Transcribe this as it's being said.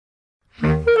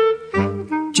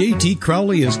J.T.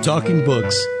 Crowley is Talking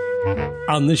Books.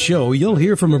 On this show, you'll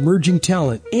hear from emerging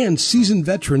talent and seasoned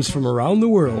veterans from around the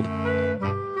world.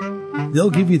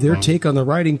 They'll give you their take on the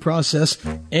writing process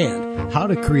and how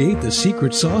to create the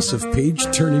secret sauce of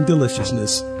page-turning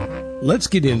deliciousness. Let's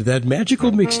get into that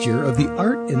magical mixture of the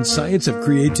art and science of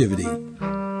creativity.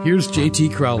 Here's J.T.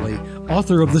 Crowley,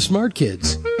 author of The Smart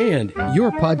Kids, and your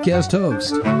podcast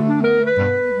host.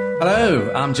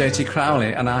 Hello, I'm J.T.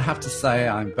 Crowley, and I have to say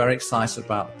I'm very excited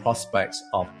about the prospects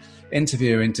of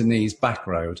interviewing Denise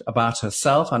Backroad about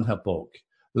herself and her book,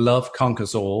 Love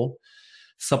Conquers All,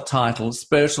 subtitled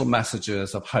Spiritual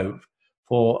Messages of Hope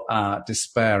for Our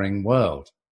Despairing World.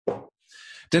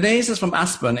 Denise is from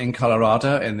Aspen in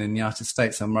Colorado in the United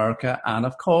States of America, and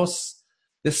of course,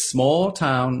 this small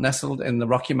town nestled in the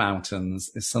Rocky Mountains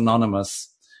is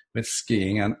synonymous with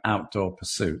skiing and outdoor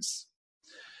pursuits.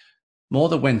 More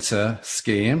the winter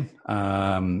skiing,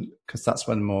 because that's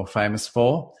what they're more famous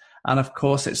for. And of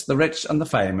course, it's the rich and the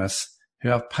famous who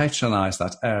have patronized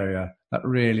that area that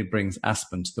really brings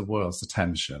Aspen to the world's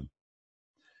attention.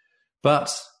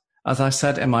 But as I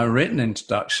said in my written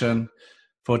introduction,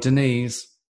 for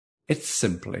Denise, it's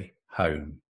simply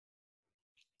home.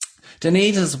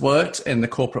 Denise has worked in the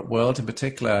corporate world, in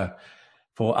particular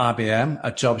for IBM,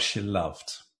 a job she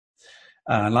loved.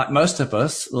 Like most of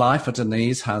us, life for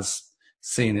Denise has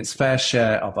seen its fair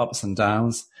share of ups and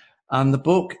downs, and the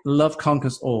book Love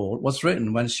Conquers All was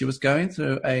written when she was going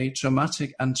through a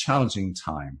traumatic and challenging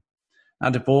time.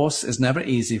 Now, divorce is never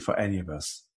easy for any of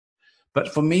us.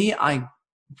 But for me, I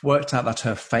worked out that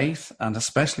her faith, and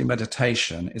especially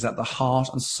meditation, is at the heart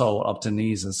and soul of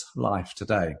Denise's life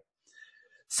today.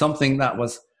 Something that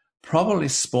was probably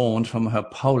spawned from her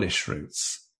Polish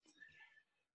roots.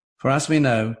 For as we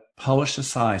know, Polish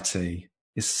society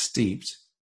is steeped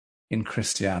in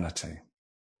Christianity.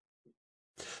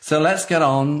 So let's get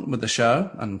on with the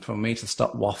show, and for me to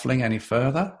stop waffling any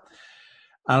further.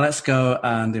 And let's go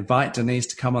and invite Denise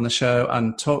to come on the show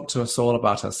and talk to us all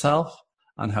about herself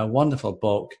and her wonderful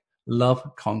book, Love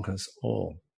Conquers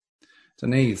All.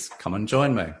 Denise, come and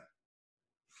join me.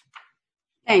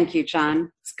 Thank you,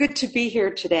 John. It's good to be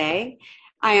here today.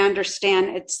 I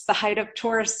understand it's the height of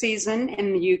tourist season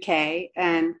in the UK,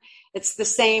 and it's the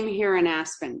same here in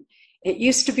Aspen. It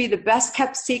used to be the best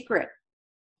kept secret,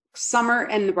 summer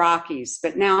in the Rockies,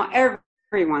 but now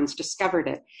everyone's discovered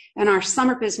it. And our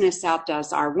summer business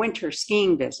outdoes our winter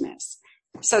skiing business.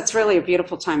 So it's really a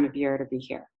beautiful time of year to be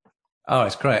here. Oh,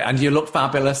 it's great. And you look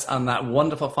fabulous, and that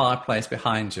wonderful fireplace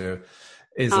behind you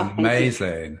is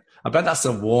amazing. I bet that's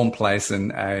a warm place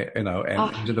in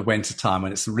into the winter time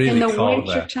when it's really cold there. In the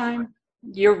winter time,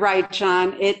 you're right,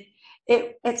 John.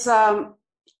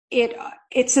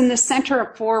 It's in the center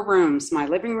of 4 rooms: my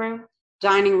living room,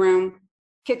 dining room,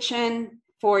 kitchen,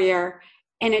 foyer,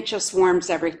 and it just warms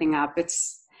everything up.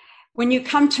 It's when you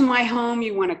come to my home,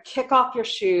 you want to kick off your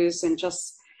shoes and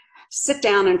just sit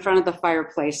down in front of the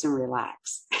fireplace and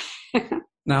relax.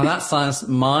 Now that sounds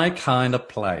my kind of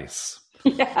place.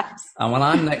 Yes. And when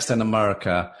I'm next in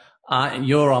America,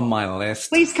 you're on my list.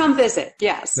 Please come visit.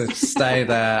 Yes. To stay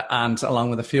there, and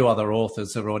along with a few other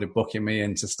authors who are already booking me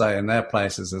in to stay in their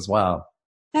places as well.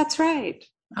 That's right.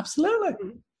 Absolutely.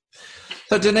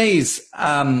 So Denise,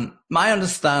 my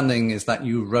understanding is that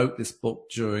you wrote this book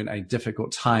during a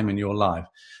difficult time in your life.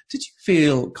 Did you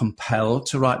feel compelled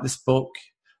to write this book?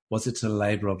 Was it a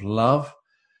labor of love?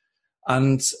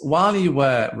 And while you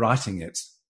were writing it,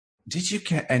 did you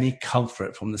get any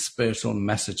comfort from the spiritual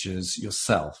messages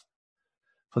yourself?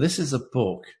 For this is a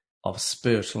book of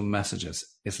spiritual messages,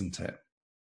 isn't it?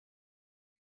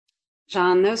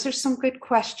 John, those are some good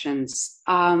questions.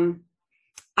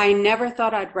 I never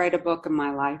thought I'd write a book in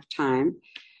my lifetime.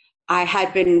 I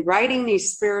had been writing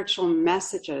these spiritual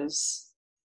messages,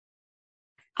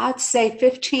 I'd say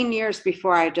 15 years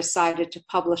before I decided to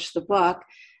publish the book.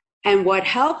 And what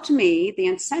helped me, the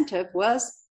incentive,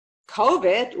 was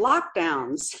COVID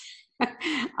lockdowns.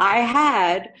 I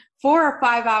had 4 or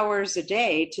 5 hours a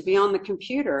day to be on the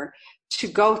computer to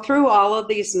go through all of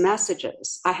these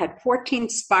messages. I had 14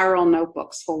 spiral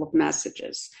notebooks full of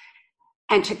messages,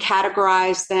 and to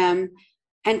categorize them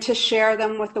and to share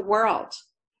them with the world.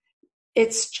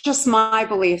 It's just my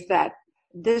belief that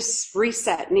this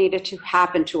reset needed to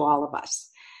happen to all of us.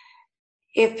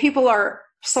 If people are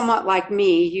somewhat like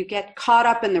me, you get caught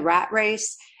up in the rat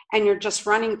race and you're just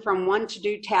running from one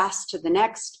to-do task to the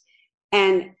next.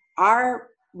 And our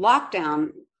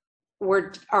lockdowns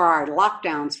were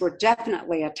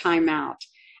definitely a timeout,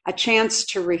 a chance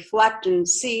to reflect and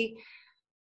see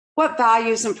what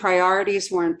values and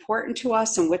priorities were important to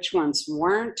us and which ones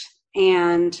weren't.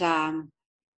 And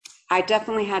I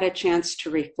definitely had a chance to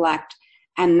reflect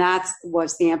And that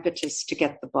was the impetus to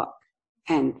get the book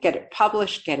and get it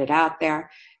published, get it out there.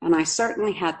 And I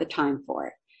certainly had the time for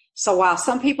it. So while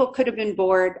some people could have been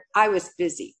bored, I was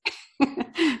busy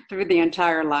through the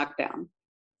entire lockdown.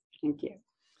 Thank you.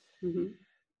 Mm-hmm.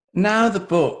 Now the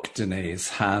book, Denise,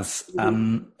 has,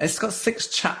 it's got 6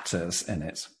 chapters in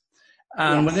it.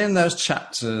 And within those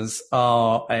chapters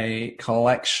are a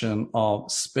collection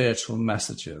of spiritual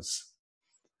messages.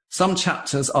 Some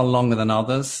chapters are longer than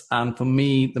others. And for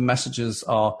me, the messages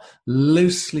are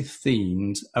loosely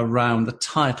themed around the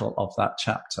title of that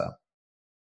chapter.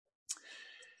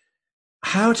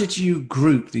 How did you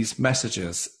group these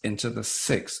messages into the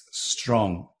 6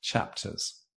 strong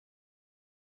chapters?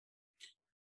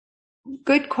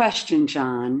 Good question,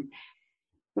 John.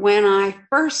 When I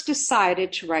first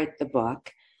decided to write the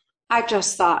book, I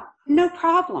just thought, no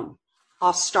problem.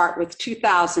 I'll start with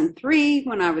 2003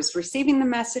 when I was receiving the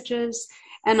messages,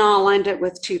 and I'll end it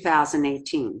with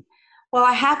 2018. Well,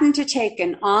 I happened to take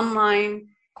an online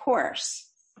course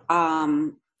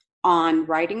on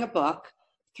writing a book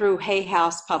through Hay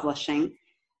House Publishing,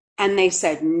 and they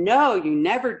said, no, you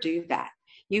never do that.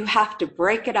 You have to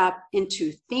break it up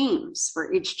into themes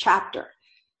for each chapter.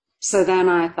 So then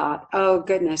I thought, oh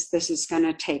goodness, this is going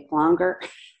to take longer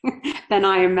than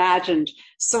I imagined.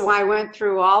 So I went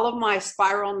through all of my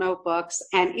spiral notebooks,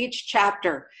 and each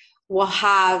chapter will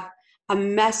have a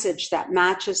message that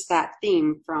matches that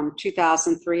theme from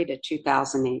 2003 to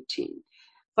 2018.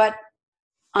 But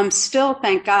I'm still,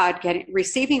 thank God,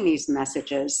 receiving these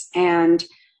messages. And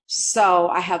so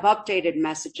I have updated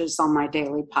messages on my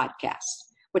daily podcast,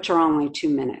 which are only 2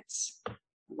 minutes. It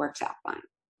works out fine.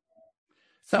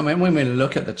 So when we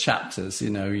look at the chapters,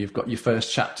 you've got your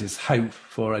first chapter is Hope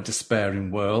for a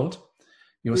Despairing World.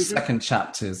 Your second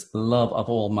chapter is Love of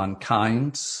All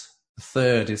Mankind. The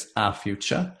third is Our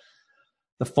Future.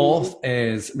 The fourth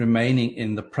is Remaining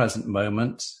in the Present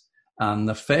Moment. And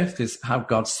the fifth is How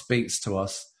God Speaks to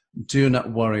Us. Do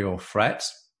not worry or fret.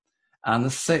 And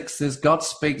the sixth is God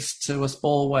speaks to us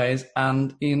always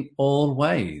and in all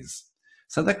ways.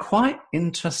 So they're quite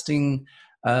interesting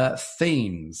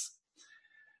themes.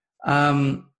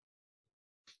 But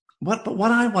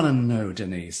what I want to know,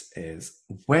 Denise, is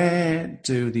where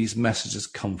do these messages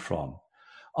come from?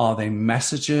 Are they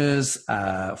messages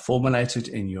formulated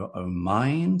in your own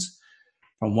mind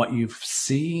from what you've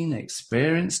seen,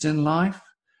 experienced in life?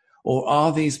 Or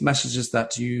are these messages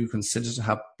that you consider to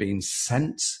have been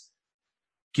sent,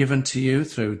 given to you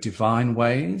through divine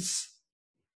ways?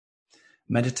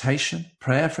 Meditation,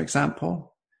 prayer, for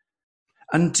example?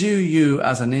 And do you,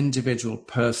 as an individual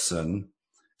person,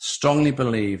 strongly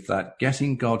believe that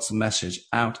getting God's message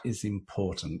out is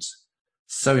important?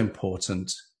 So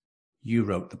important, you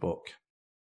wrote the book.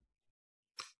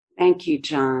 Thank you,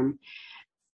 John.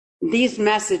 These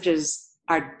messages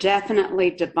are definitely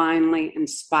divinely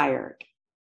inspired.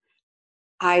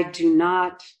 I do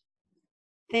not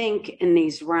think in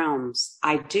these realms.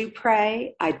 I do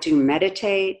pray, I do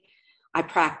meditate, I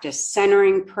practice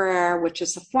centering prayer, which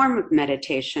is a form of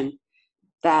meditation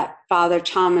that Father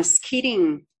Thomas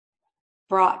Keating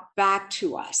brought back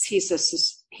to us.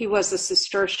 He was a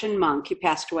Cistercian monk. He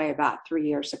passed away about 3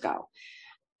 years ago.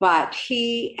 But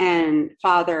he and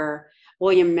Father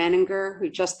William Menninger, who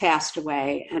just passed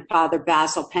away, and Father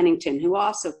Basil Pennington, who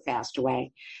also passed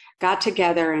away, got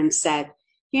together and said,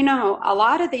 a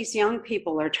lot of these young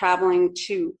people are traveling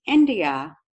to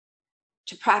India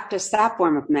to practice that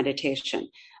form of meditation.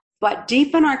 But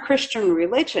deep in our Christian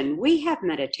religion, we have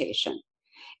meditation.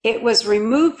 It was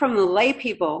removed from the lay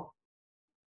people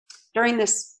during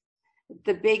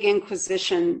the big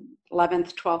Inquisition,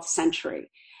 11th, 12th century.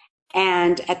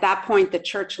 And at that point, the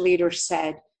church leaders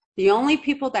said, the only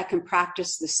people that can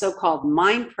practice the so-called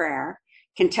mind prayer,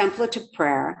 contemplative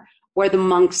prayer, were the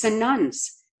monks and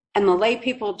nuns. And the lay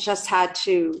people just had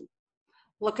to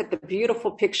look at the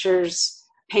beautiful pictures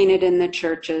painted in the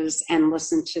churches and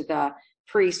listen to the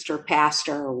priest or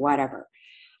pastor or whatever.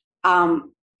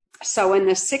 So in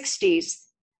the 60s,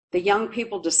 the young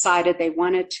people decided they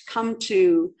wanted to come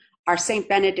to our St.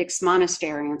 Benedict's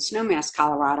Monastery in Snowmass,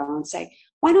 Colorado, and say,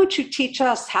 why don't you teach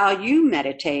us how you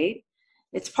meditate?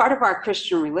 It's part of our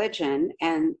Christian religion.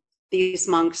 And these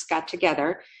monks got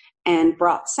together and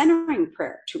brought centering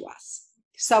prayer to us.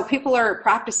 So people are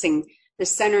practicing the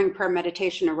centering prayer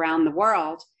meditation around the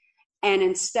world. And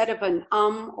instead of an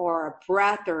or a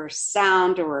breath or a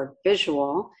sound or a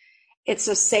visual, it's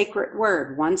a sacred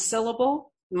word, one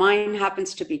syllable. Mine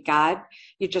happens to be God.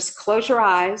 You just close your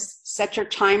eyes, set your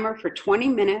timer for 20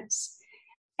 minutes,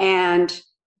 and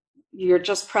you're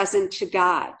just present to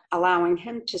God, allowing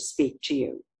him to speak to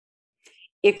you.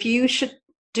 If you should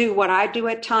do what I do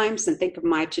at times and think of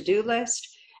my to-do list,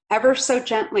 ever so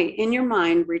gently in your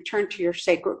mind, return to your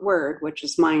sacred word, which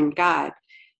is mind God,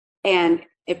 and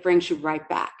it brings you right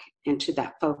back into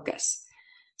that focus.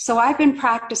 So I've been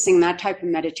practicing that type of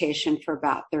meditation for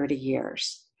about 30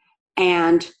 years.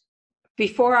 And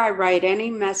before I write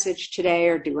any message today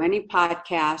or do any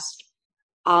podcast,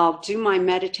 I'll do my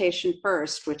meditation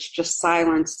first, which just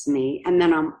silences me. And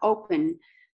then I'm open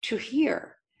to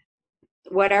hear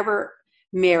whatever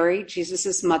Mary,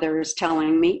 Jesus's mother, is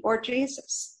telling me, or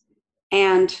Jesus.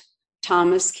 And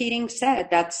Thomas Keating said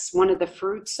that's one of the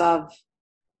fruits of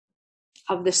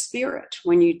the Spirit.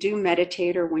 When you do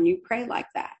meditate or when you pray like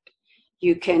that,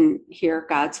 you can hear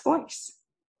God's voice.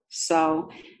 So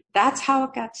that's how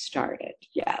it got started.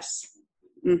 Yes.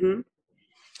 Mm-hmm.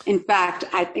 In fact,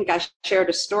 I think I shared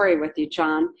a story with you,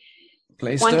 John.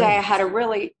 Please One do. day I had a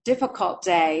really difficult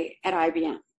day at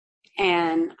IBM,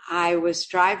 and I was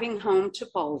driving home to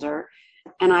Boulder,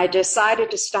 and I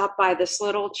decided to stop by this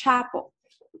little chapel.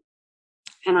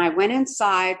 And I went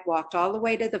inside, walked all the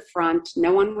way to the front.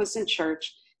 No one was in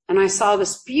church. And I saw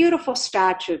this beautiful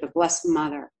statue of the Blessed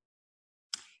Mother.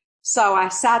 So I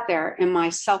sat there in my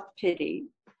self-pity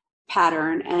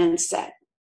pattern and said,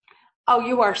 "Oh,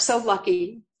 you are so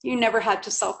lucky. You never had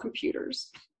to sell computers.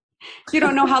 You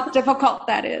don't know how difficult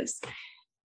that is."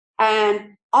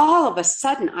 And all of a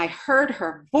sudden, I heard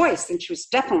her voice, and she was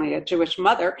definitely a Jewish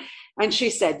mother. And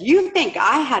she said, "You think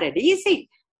I had it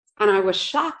easy?" And I was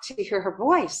shocked to hear her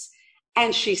voice.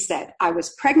 And she said, "I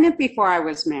was pregnant before I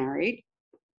was married.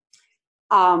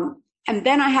 And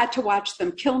then I had to watch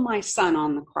them kill my son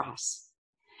on the cross.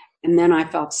 And then I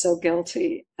felt so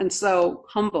guilty and so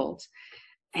humbled.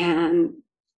 And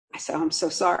I said, I'm so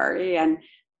sorry." And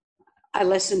I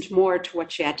listened more to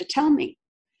what she had to tell me.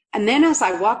 And then as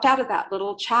I walked out of that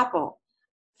little chapel,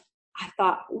 I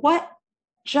thought, what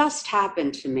just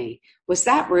happened to me? Was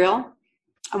that real?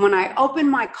 And when I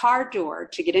opened my car door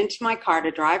to get into my car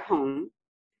to drive home,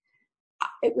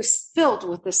 it was filled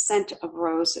with the scent of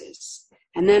roses.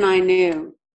 And then I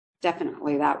knew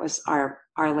definitely that was Our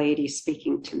Lady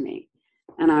speaking to me.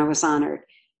 And I was honored.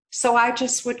 So I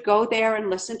just would go there and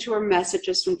listen to her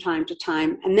messages from time to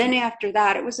time. And then after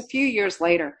that, it was a few years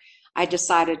later, I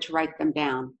decided to write them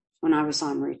down when I was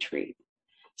on retreat.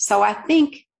 So I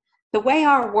think the way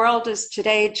our world is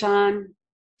today, John,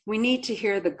 we need to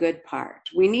hear the good part.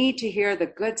 We need to hear the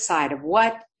good side of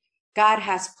what God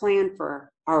has planned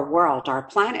for our world, our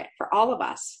planet, for all of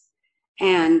us.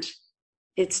 And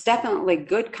it's definitely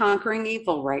good conquering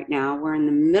evil right now. We're in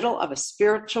the middle of a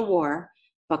spiritual war,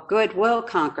 but good will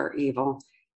conquer evil,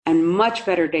 and much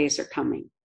better days are coming.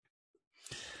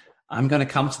 I'm going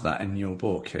to come to that in your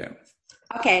book here.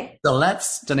 Okay. So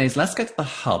Denise, let's get to the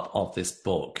hub of this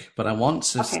book. But I want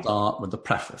to start with the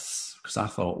preface, because I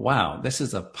thought, wow, this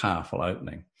is a powerful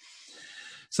opening.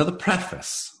 So the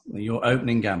preface, your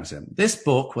opening gamut. This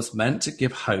book was meant to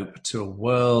give hope to a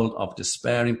world of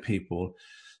despairing people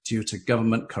due to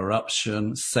government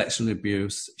corruption, sexual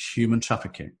abuse, human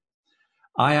trafficking.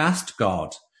 I asked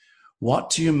God, what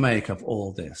do you make of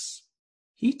all this?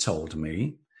 He told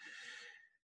me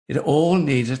it all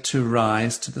needed to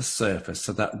rise to the surface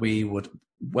so that we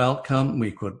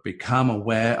could become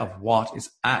aware of what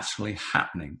is actually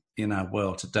happening in our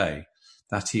world today,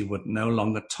 that he would no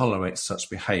longer tolerate such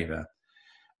behavior.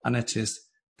 And it is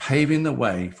paving the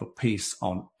way for peace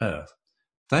on earth.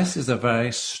 This is a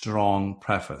very strong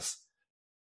preface.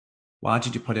 Why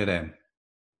did you put it in?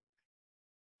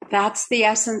 That's the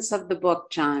essence of the book,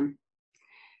 John.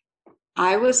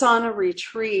 I was on a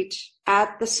retreat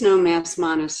at the Snowmass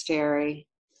Monastery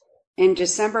in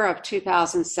December of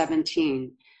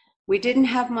 2017. We didn't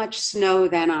have much snow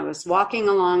then. I was walking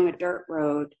along a dirt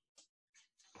road,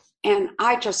 and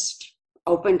I just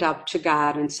opened up to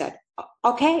God and said,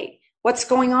 okay, what's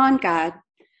going on, God?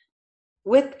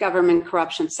 With government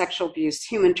corruption, sexual abuse,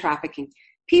 human trafficking,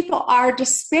 people are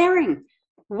despairing.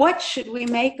 What should we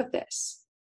make of this?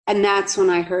 And that's when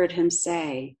I heard him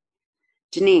say,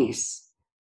 Denise,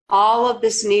 all of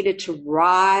this needed to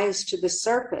rise to the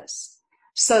surface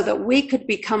so that we could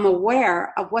become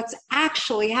aware of what's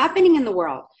actually happening in the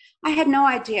world. I had no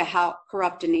idea how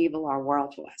corrupt and evil our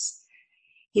world was.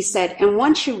 He said, and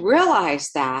once you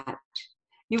realize that,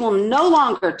 you will no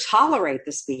longer tolerate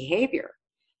this behavior,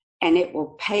 and it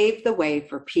will pave the way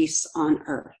for peace on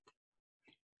earth.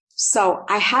 So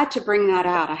I had to bring that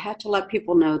out. I had to let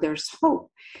people know there's hope.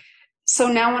 So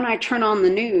now when I turn on the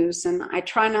news, and I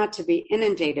try not to be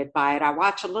inundated by it, I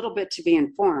watch a little bit to be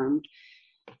informed,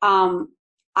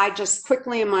 I just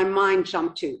quickly in my mind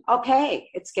jump to, okay,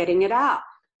 it's getting it out,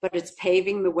 but it's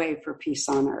paving the way for peace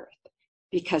on earth,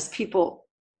 because people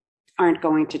aren't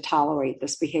going to tolerate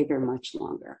this behavior much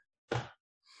longer.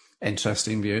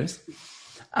 Interesting views.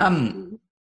 And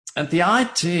the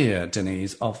idea,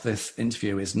 Denise, of this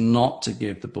interview is not to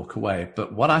give the book away.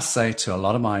 But what I say to a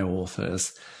lot of my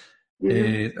authors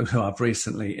who I've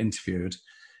recently interviewed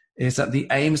is that the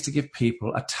aim is to give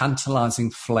people a tantalizing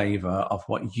flavor of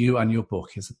what you and your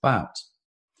book is about.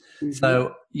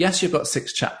 So, yes, you've got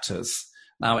 6 chapters.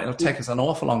 Now, it'll take us an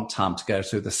awful long time to go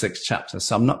through the 6 chapters,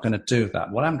 so I'm not going to do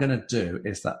that. What I'm going to do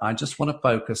is that I just want to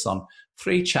focus on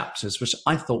 3 chapters, which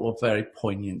I thought were very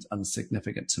poignant and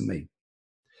significant to me.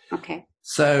 Okay.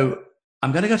 So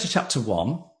I'm going to go to chapter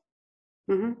 1.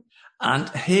 And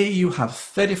here you have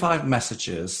 35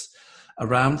 messages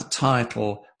around the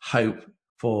title, Hope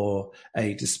for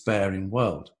a Despairing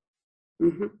World.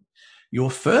 Your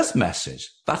first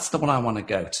message, that's the one I want to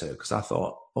go to, because I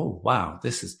thought, oh, wow,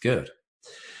 this is good.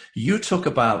 You talk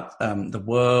about the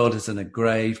world is in a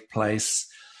grave place.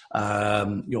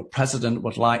 Your president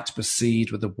would like to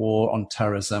proceed with the war on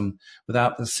terrorism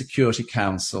without the Security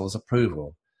Council's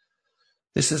approval.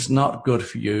 This is not good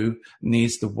for you,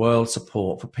 needs the world's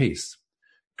support for peace.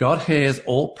 God hears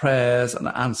all prayers and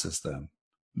answers them.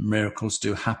 Miracles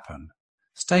do happen.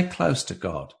 Stay close to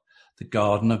God, the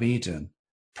Garden of Eden.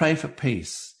 Pray for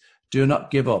peace. Do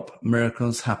not give up.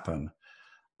 Miracles happen.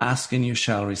 Ask and you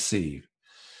shall receive.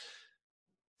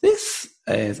 This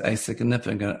is a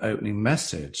significant opening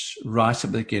message right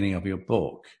at the beginning of your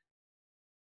book.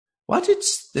 Why did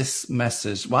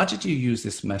you use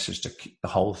this message to kick the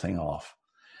whole thing off?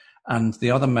 And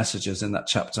the other messages in that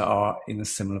chapter are in a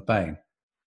similar vein.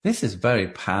 This is very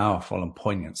powerful and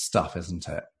poignant stuff, isn't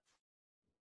it?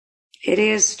 It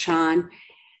is, John.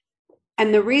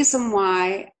 And the reason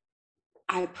why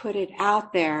I put it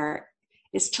out there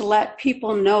is to let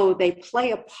people know they play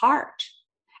a part.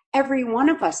 Every one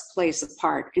of us plays a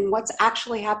part in what's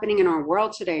actually happening in our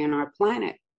world today, on our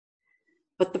planet.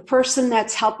 But the person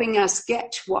that's helping us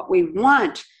get to what we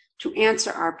want to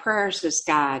answer our prayers is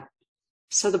God.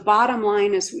 So the bottom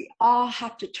line is we all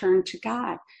have to turn to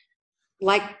God.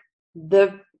 Like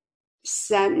the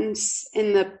sentence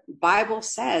in the Bible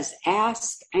says,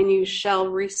 ask and you shall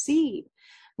receive.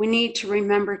 We need to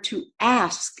remember to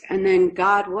ask, and then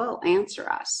God will answer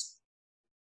us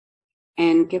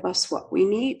and give us what we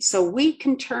need. So we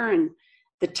can turn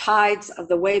the tides of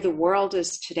the way the world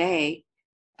is today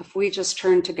if we just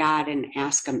turn to God and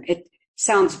ask him. It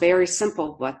sounds very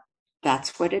simple, but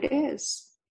that's what it is.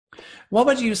 What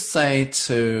would you say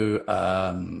to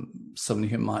somebody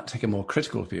who might take a more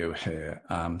critical view here?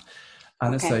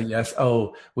 And they say, yes,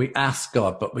 we ask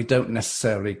God, but we don't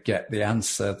necessarily get the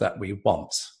answer that we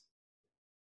want.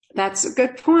 That's a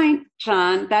good point,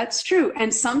 John. That's true.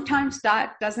 And sometimes God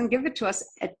doesn't give it to us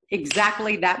at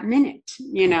exactly that minute,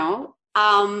 you know.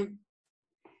 And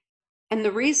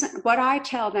the reason, what I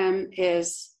tell them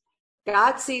is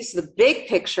God sees the big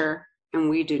picture and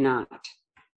we do not.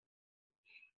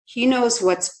 He knows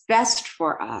what's best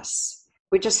for us.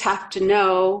 We just have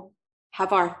to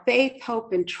have our faith,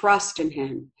 hope, and trust in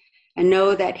him, and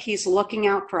know that he's looking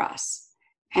out for us,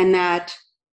 and that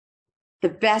the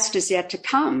best is yet to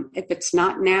come. If it's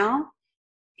not now,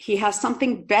 he has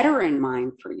something better in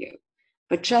mind for you.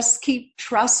 But just keep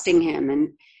trusting him and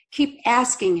keep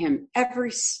asking him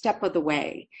every step of the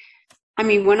way. I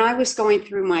mean, when I was going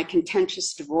through my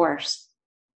contentious divorce,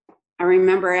 I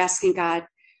remember asking God,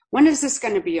 when is this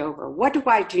going to be over? What do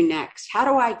I do next? How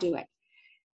do I do it?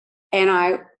 And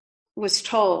I was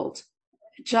told,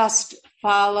 just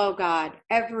follow God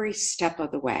every step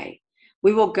of the way.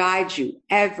 We will guide you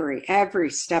every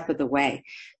step of the way.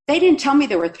 They didn't tell me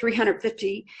there were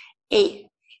 358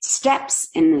 steps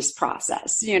in this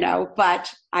process, you know,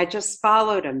 but I just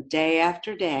followed them day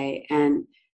after day, and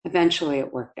eventually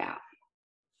it worked out.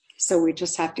 So we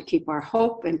just have to keep our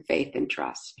hope and faith and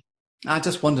trust. I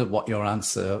just wondered what your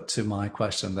answer to my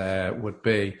question there would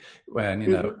be when, you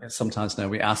know, sometimes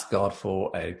we ask God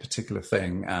for a particular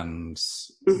thing and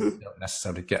don't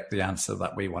necessarily get the answer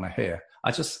that we want to hear.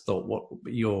 I just thought what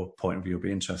your point of view would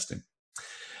be interesting.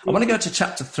 I want to go to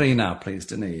chapter 3 now, please,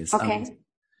 Denise. Okay.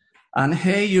 And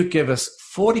here you give us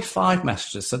 45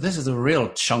 messages. So this is a real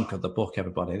chunk of the book,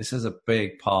 everybody. This is a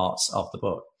big part of the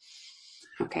book.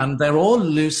 Okay. And they're all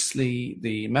loosely,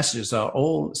 the messages are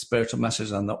all spiritual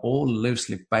messages, and they're all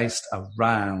loosely based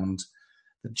around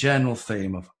the general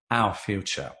theme of our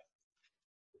future.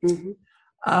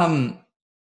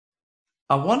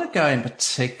 I want to go in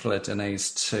particular,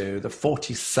 Denise, to the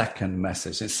 42nd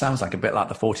message. It sounds like a bit like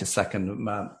the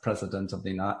 42nd president of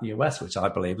the US, which I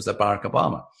believe was Barack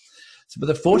Obama. So, but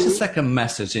the 42nd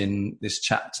message in this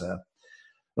chapter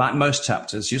like most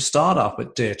chapters, you start off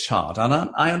with Dear Child.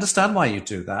 And I understand why you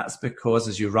do that. It's because,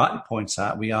 as you rightly point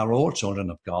out, we are all children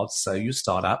of God. So you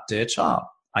start out Dear Child.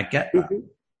 I get that. Mm-hmm.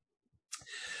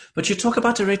 But you talk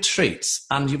about a retreat,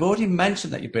 and you've already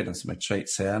mentioned that you've been on some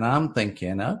retreats here. And I'm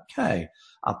thinking, okay,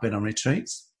 I've been on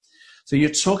retreats. So you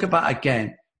talk about,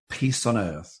 again, peace on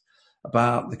earth,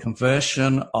 about the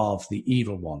conversion of the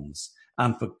evil ones,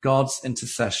 and for God's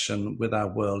intercession with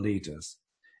our world leaders.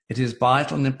 It is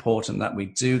vital and important that we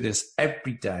do this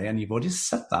every day. And you've already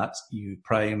said that. You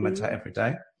pray and meditate every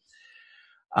day.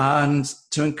 And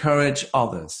to encourage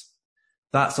others.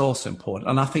 That's also important.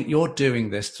 And I think you're doing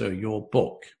this through your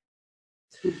book.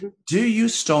 Mm-hmm. Do you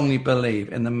strongly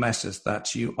believe in the message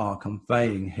that you are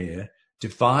conveying here?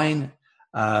 Divine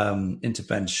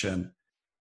intervention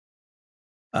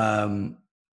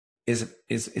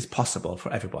is possible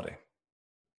for everybody.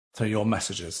 So your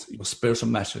messages, your spiritual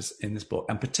messages in this book,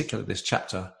 and particularly this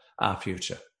chapter, Our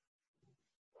Future.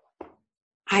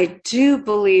 I do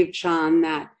believe, John,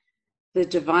 that the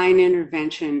divine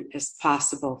intervention is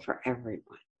possible for everyone.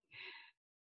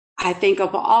 I think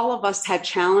of all of us had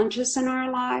challenges in our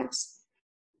lives.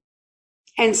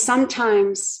 And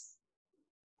sometimes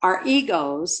our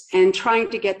egos and trying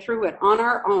to get through it on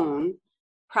our own,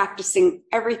 practicing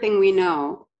everything we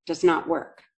know, does not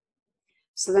work.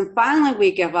 So then finally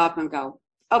we give up and go,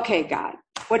 okay, God,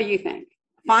 what do you think?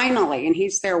 Finally, and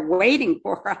he's there waiting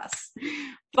for us.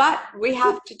 But we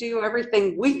have to do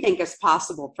everything we think is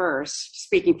possible first,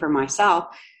 speaking for myself.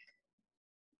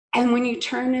 And when you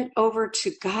turn it over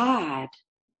to God,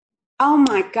 oh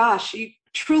my gosh, you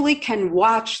truly can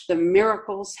watch the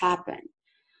miracles happen.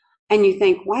 And you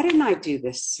think, why didn't I do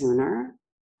this sooner?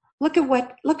 Look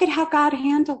at how God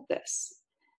handled this.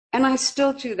 And I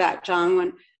still do that, John.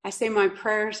 When I say my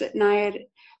prayers at night,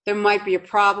 there might be a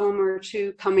problem or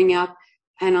two coming up,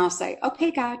 and I'll say, okay,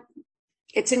 God,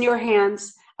 it's in your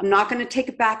hands. I'm not going to take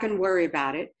it back and worry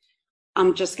about it.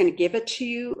 I'm just going to give it to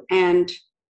you and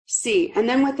see. And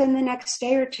then within the next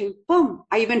day or two, boom,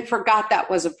 I even forgot that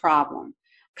was a problem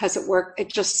because it worked. It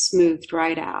just smoothed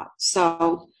right out.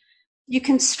 So you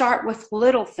can start with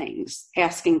little things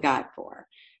asking God for,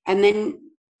 and then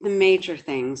the major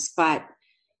things, but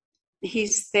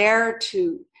he's there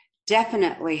to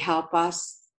definitely help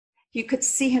us. You could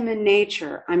see him in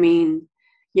nature. I mean,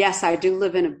 yes, I do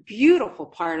live in a beautiful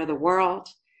part of the world,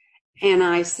 and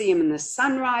I see him in the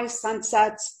sunrise,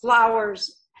 sunsets,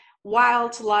 flowers,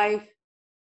 wildlife,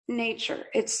 nature.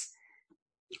 It's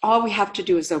all we have to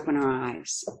do is open our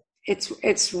eyes.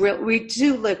 It's real. We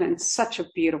do live in such a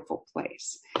beautiful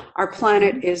place. Our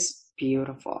planet is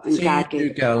beautiful, and so God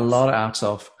you get a lot out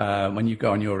of when you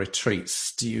go on your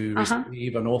retreats. Do you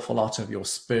receive an awful lot of your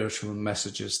spiritual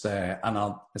messages there?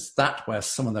 And is that where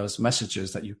some of those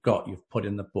messages that you've put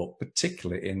in the book,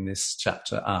 particularly in this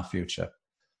chapter, Our Future?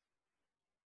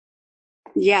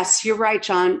 Yes, you're right,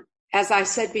 John. As I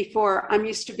said before, I'm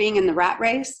used to being in the rat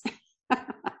race.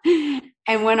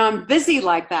 And when I'm busy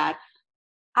like that,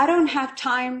 I don't have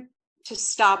time to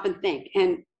stop and think.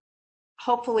 And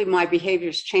hopefully my behavior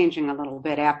is changing a little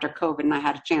bit after COVID, and I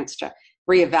had a chance to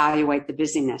reevaluate the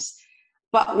busyness.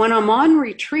 But when I'm on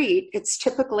retreat, it's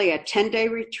typically a 10-day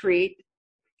retreat.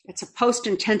 It's a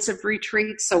post-intensive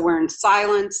retreat, so we're in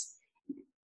silence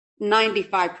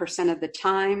 95% of the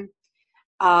time.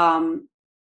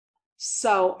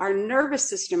 So our nervous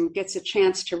system gets a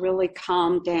chance to really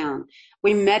calm down.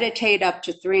 We meditate up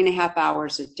to 3.5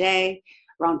 hours a day.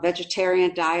 We're on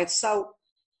vegetarian diets. So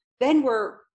then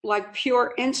we're like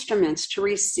pure instruments to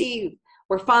receive.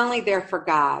 We're finally there for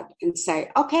God and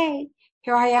say, okay,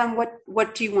 here I am.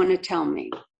 What do you want to tell me?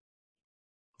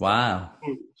 Wow.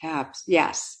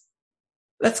 Yes.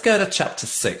 Let's go to chapter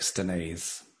 6,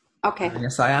 Denise. Okay.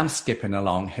 Yes, I am skipping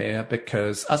along here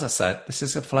because, as I said, this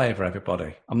is a flavour,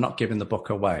 everybody. I'm not giving the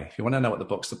book away. If you want to know what the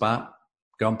book's about,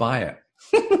 go and buy it.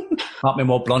 Can't be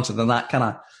more blunter than that, can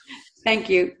I? Thank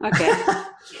you. Okay.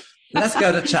 Let's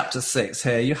go to chapter 6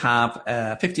 here. You have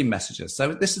 50 messages.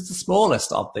 So this is the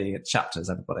smallest of the chapters,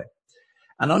 everybody.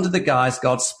 And under the guise,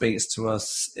 God speaks to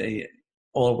us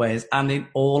always and in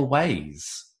all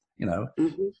ways, you know.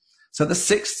 Mm-hmm. So the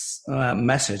 6th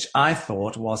message, I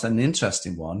thought, was an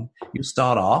interesting one. You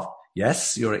start off,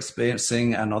 yes, you're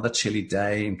experiencing another chilly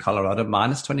day in Colorado,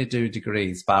 minus 22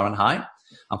 degrees Fahrenheit.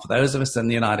 And for those of us in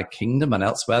the United Kingdom and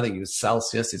elsewhere that use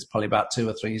Celsius, it's probably about 2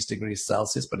 or 3 degrees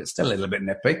Celsius, but it's still a little bit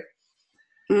nippy.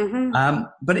 Mm-hmm.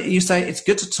 But you say it's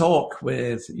good to talk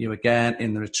with you again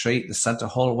in the retreat, the center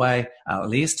hallway. At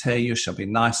least here you shall be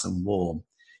nice and warm.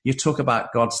 You talk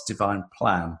about God's divine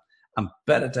plan and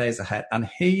better days ahead. And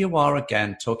here you are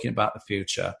again talking about the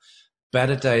future,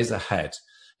 better days ahead.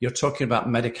 you're talking about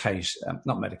medication,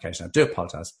 not medication, I do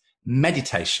apologize,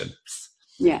 meditation.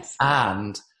 Yes.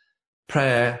 And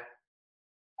prayer,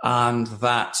 and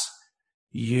that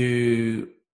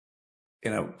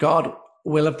God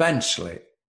will eventually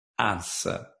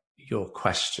answer your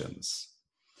questions.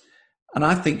 And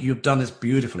I think you've done this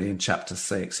beautifully in chapter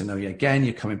 6. Again,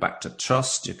 you're coming back to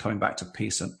trust, you're coming back to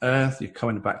peace on earth, you're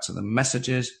coming back to the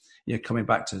messages, you're coming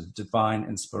back to divine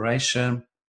inspiration.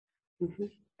 Mm-hmm.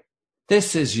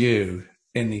 This is you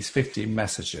in these 50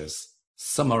 messages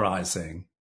summarizing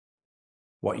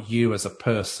what you as a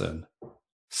person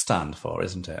stand for,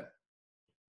 isn't it?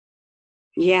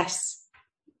 Yes,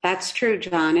 that's true,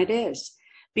 John. It is.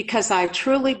 Because I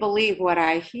truly believe what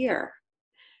I hear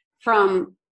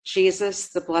from Jesus,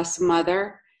 the Blessed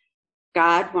Mother,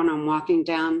 God, when I'm walking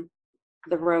down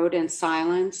the road in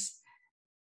silence.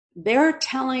 They're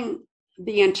telling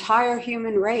the entire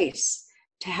human race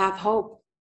to have hope.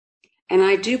 And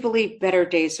I do believe better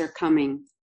days are coming.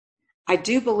 I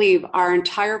do believe our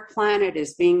entire planet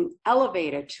is being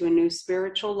elevated to a new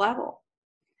spiritual level.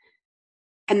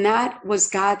 And that was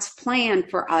God's plan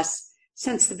for us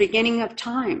since the beginning of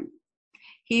time.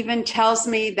 He even tells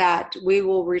me that we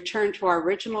will return to our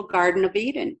original Garden of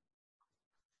Eden,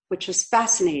 which is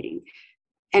fascinating,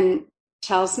 and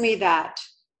tells me that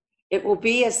it will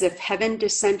be as if heaven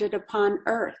descended upon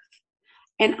earth.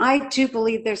 And I do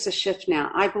believe there's a shift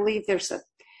now. I believe there's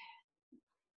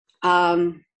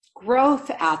a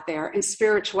growth out there in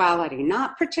spirituality,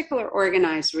 not particular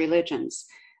organized religions,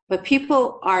 but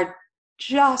people are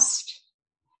just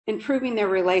improving their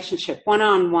relationship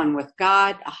one-on-one with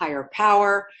God, a higher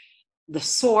power, the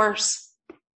source,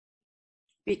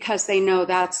 because they know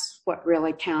that's what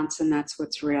really counts and that's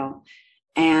what's real.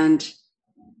 And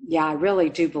yeah, I really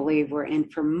do believe we're in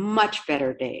for much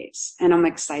better days, and I'm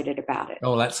excited about it.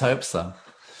 Oh, let's hope so.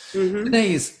 Mm-hmm.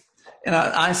 Denise,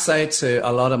 I say to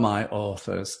a lot of my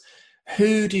authors,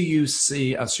 who do you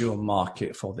see as your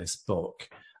market for this book?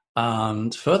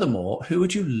 And furthermore, who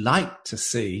would you like to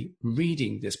see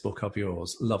reading this book of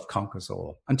yours, Love Conquers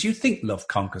All? And do you think love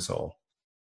conquers all?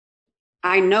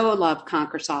 I know love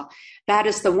conquers all. That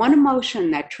is the one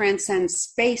emotion that transcends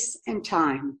space and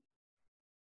time.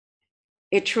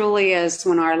 It truly is.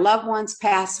 When our loved ones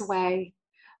pass away,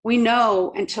 we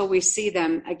know until we see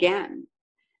them again.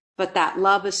 But that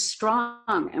love is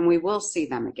strong, and we will see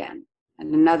them again at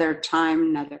another time,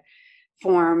 another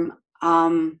form.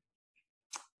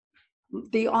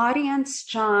 The audience,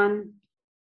 John,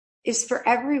 is for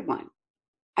everyone.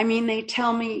 I mean, they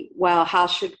tell me, well, how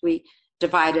should we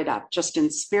divide it up? Just in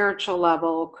spiritual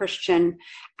level, Christian.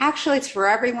 Actually, it's for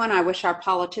everyone. I wish our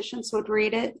politicians would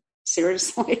read it,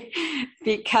 seriously,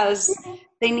 because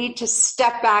they need to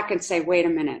step back and say, wait a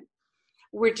minute.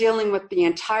 We're dealing with the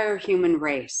entire human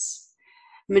race.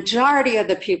 Majority of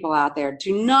the people out there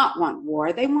do not want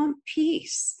war. They want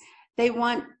peace. They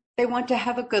want to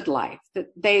have a good life, that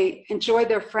they enjoy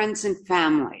their friends and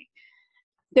family.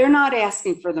 They're not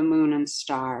asking for the moon and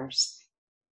stars.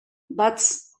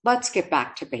 Let's get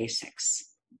back to basics.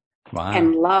 Wow.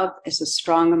 And love is a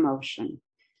strong emotion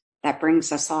that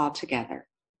brings us all together.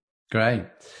 Great.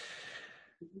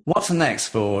 What's next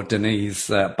for Denise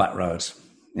Buttrose,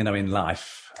 in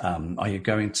life? Are you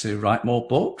going to write more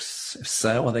books? If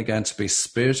so, are they going to be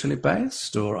spiritually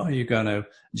based, or are you going to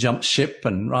jump ship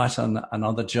and write on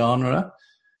another genre?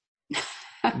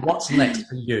 What's next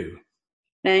for you?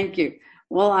 Thank you.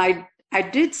 Well, I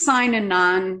did sign a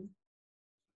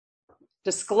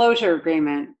non-disclosure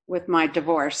agreement with my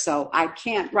divorce, so I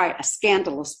can't write a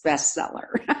scandalous bestseller.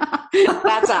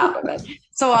 That's out of it.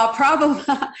 So I'll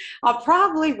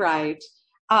probably write,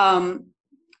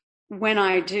 when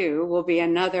I do, will be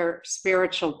another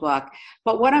spiritual book.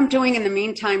 But what I'm doing in the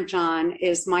meantime, John,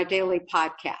 is my daily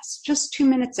podcast, just 2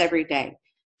 minutes every day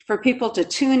for people to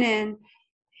tune in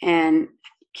and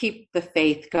keep the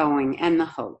faith going and the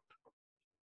hope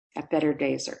that better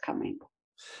days are coming.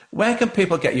 Where can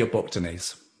people get your book,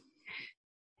 Denise?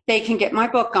 They can get my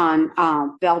book on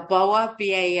Balboa,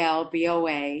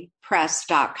 BALBOA,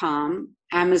 press.com,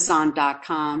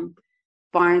 Amazon.com,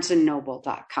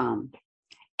 BarnesandNoble.com.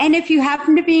 And if you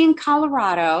happen to be in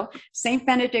Colorado, St.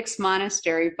 Benedict's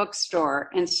Monastery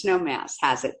Bookstore in Snowmass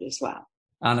has it as well.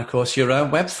 And, of course, your own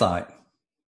website.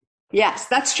 Yes,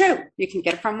 that's true. You can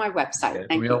get it from my website.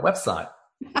 From your website.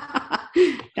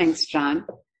 Thanks, John.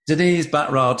 Denise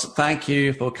Buttrose, thank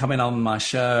you for coming on my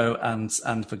show and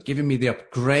for giving me the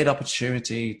great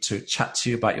opportunity to chat to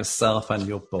you about yourself and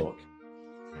your book.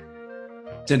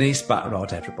 Denise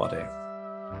Buttrose, everybody.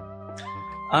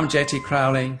 I'm JT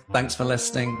Crowley. Thanks for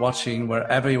listening, watching,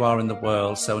 wherever you are in the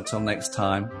world. So until next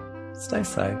time, stay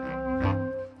safe.